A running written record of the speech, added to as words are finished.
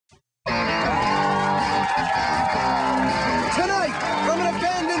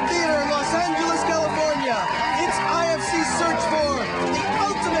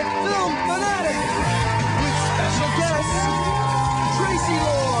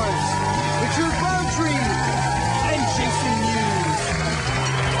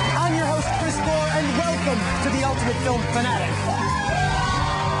Film Fanatic.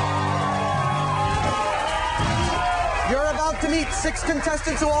 You're about to meet 6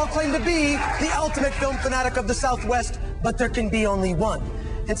 contestants who all claim to be the ultimate film fanatic of the Southwest, but there can be only one.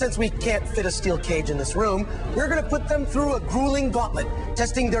 And since we can't fit a steel cage in this room, we're going to put them through a grueling gauntlet,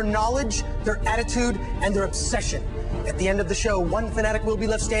 testing their knowledge, their attitude, and their obsession. At the end of the show, 1 fanatic will be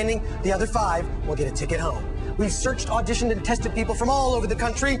left standing, the other 5 will get a ticket home. We've searched, auditioned, and tested people from all over the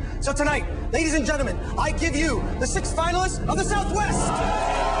country. So tonight, ladies and gentlemen, I give you the 6 finalists of the Southwest.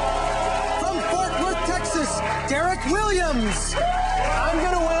 From Fort Worth, Texas, Derek Williams. I'm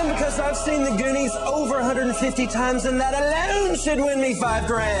gonna win because I've seen the Goonies over 150 times, and that alone should win me $5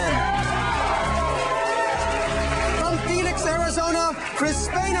 grand. From Phoenix, Arizona, Chris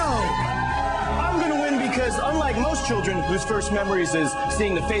Spano. I'm gonna win because unlike most children whose first memories is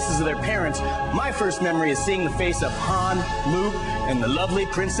seeing the faces of their parents, my first memory is seeing the face of Han, Luke, and the lovely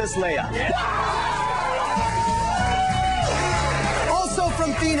Princess Leia. Also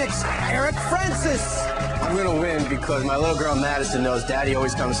from Phoenix, Eric Francis. I'm gonna win because my little girl Madison knows Daddy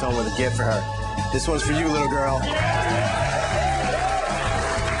always comes home with a gift for her. This one's for you, little girl.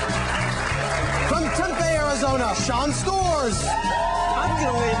 From Tempe, Arizona, Sean Scores. I'm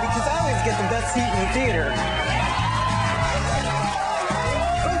gonna win because I always get the best seat in the theater.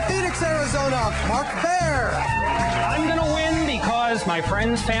 From Phoenix, Arizona, Mark Bear. I'm gonna win because my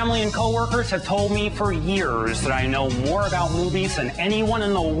friends, family, and coworkers have told me for years that I know more about movies than anyone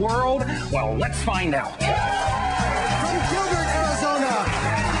in the world. Well, let's find out. From Gilbert, Arizona,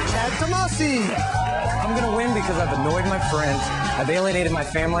 Chad Tomasi. I'm gonna win because I've annoyed my friends, I've alienated my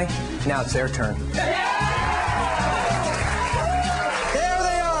family, now it's their turn.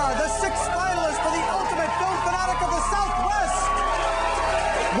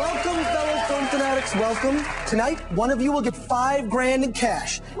 Welcome. Tonight, one of you will get $5 grand in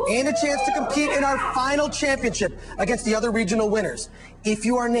cash and a chance to compete in our final championship against the other regional winners. If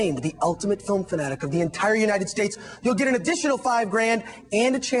you are named the ultimate film fanatic of the entire United States, you'll get an additional $5 grand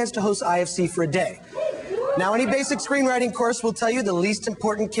and a chance to host IFC for a day. Now, any basic screenwriting course will tell you the least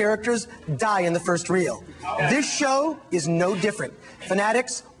important characters die in the first reel. This show is no different.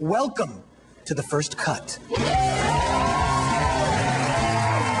 Fanatics, welcome to the first cut.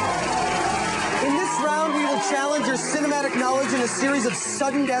 Challenge your cinematic knowledge in a series of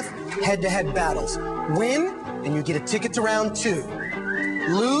sudden death head-to-head battles. Win, and you get a ticket to round 2.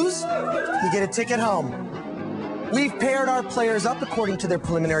 Lose, you get a ticket home. We've paired our players up according to their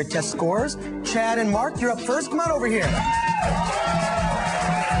preliminary test scores. Chad and Mark, you're up first. Come on over here.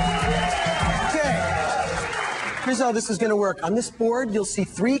 Okay. Here's how this is going to work. On this board, you'll see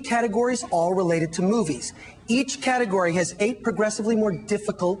 3 categories all related to movies. Each category has 8 progressively more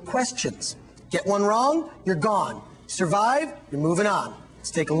difficult questions. Get one wrong, you're gone. Survive, you're moving on.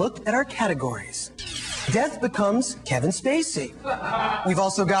 Let's take a look at our categories. Death becomes Kevin Spacey. We've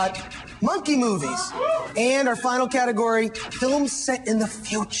also got monkey movies. And our final category, films set in the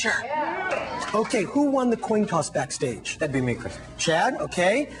future. Okay, who won the coin toss backstage? That'd be me, Chris. Chad,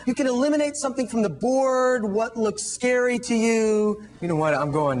 okay. You can eliminate something from the board. What looks scary to you? You know what?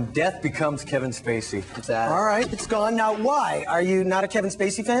 I'm going death becomes Kevin Spacey. It's that. All right, it's gone. Now, why? Are you not a Kevin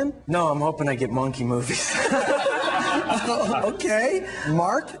Spacey fan? No, I'm hoping I get monkey movies. Okay.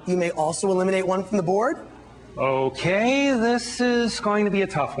 Mark, you may also eliminate one from the board. Okay, this is going to be a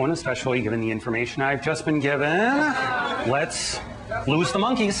tough one, especially given the information I've just been given. Let's lose the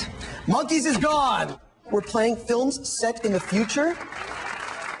monkeys. Monkeys is gone. We're playing films set in the future.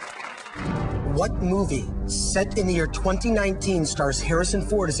 What movie set in the year 2019 stars Harrison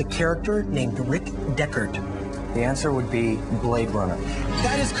Ford as a character named Rick Deckard? The answer would be Blade Runner.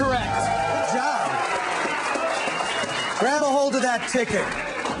 That is correct. Good job. Grab a hold of that ticket.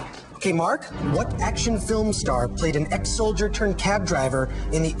 Okay, Mark, what action film star played an ex-soldier turned cab driver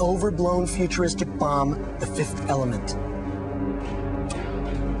in the overblown futuristic bomb, The Fifth Element?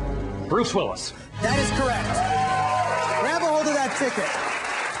 Bruce Willis. That is correct. Grab a hold of that ticket.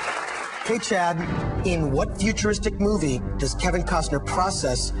 Okay, Chad, in what futuristic movie does Kevin Costner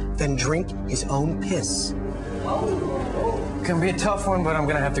process, then drink his own piss? Gonna be a tough one, but I'm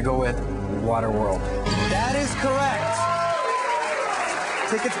gonna have to go with Waterworld. That is correct.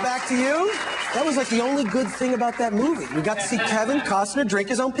 Tickets back to you. That was like the only good thing about that movie. We got to see Kevin Costner drink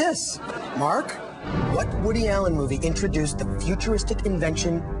his own piss. Mark, what Woody Allen movie introduced the futuristic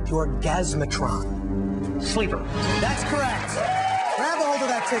invention, the orgasmatron? Sleeper. That's correct. Grab a hold of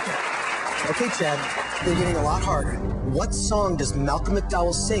that ticket. Okay, Chad, they're getting a lot harder. What song does Malcolm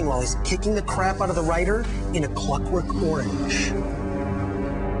McDowell sing while he's kicking the crap out of the writer in A Clockwork Orange?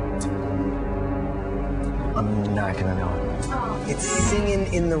 I'm not gonna know it. It's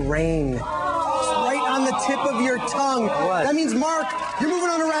Singin' in the Rain. It's right on the the tip of your tongue. What? That means, Mark, you're moving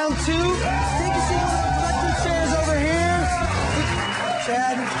on to round 2. Take a seat on the collecting chairs over here.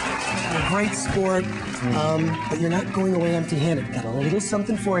 Chad, you're a great sport, but you're not going away empty-handed. Got a little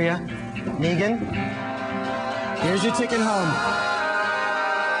something for you. Megan, here's your ticket home.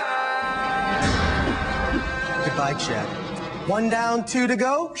 Goodbye, Chad. 1 down, 2 to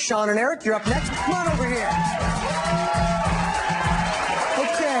go. Sean and Eric, you're up next. Come on over here.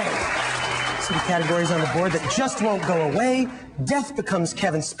 Okay. Some categories on the board that just won't go away. Death becomes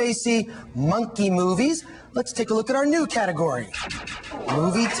Kevin Spacey. Monkey movies. Let's take a look at our new category.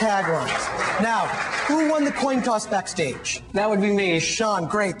 Movie taglines. Now, who won the coin toss backstage? That would be me. Sean,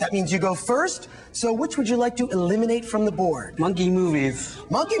 great. That means you go first. So which would you like to eliminate from the board? Monkey movies.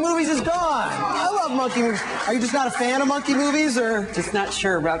 Monkey movies is gone. I love monkey movies. Are you just not a fan of monkey movies, or? Just not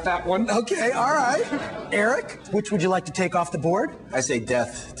sure about that one. Okay, all right. Eric, which would you like to take off the board? I say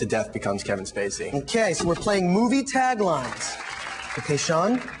death to death becomes Kevin Spacey. Okay, so we're playing movie taglines. Okay,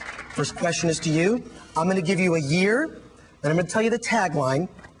 Sean, first question is to you. I'm going to give you a year, then I'm going to tell you the tagline.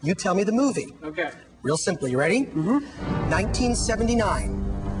 You tell me the movie. Okay. Real simple. You ready? Mm-hmm.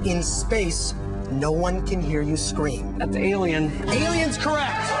 1979. In space, no one can hear you scream. That's Alien. Alien's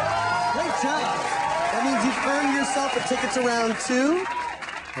correct. Great job. That means you've earned yourself a ticket to round 2.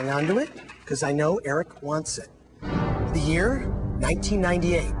 Hang on to it, because I know Eric wants it. The year,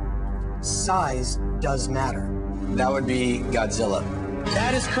 1998. Size does matter. That would be Godzilla.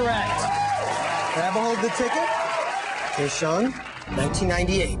 That is correct. Grab a hold of the ticket. Okay, Sean,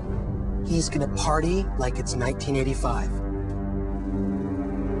 1998. He's gonna party like it's 1985.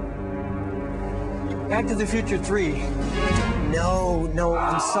 Back to the Future 3. No,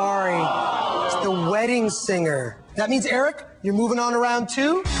 I'm sorry. It's The Wedding Singer. That means, Eric, you're moving on to round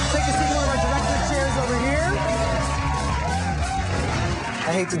 2. Take a seat in one of our director chairs over here.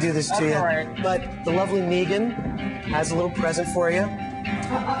 I hate to do this to you, all right. but the lovely Megan has a little present for you.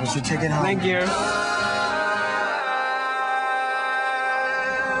 Here's your ticket home. Thank you.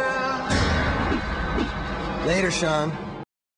 Later, Sean.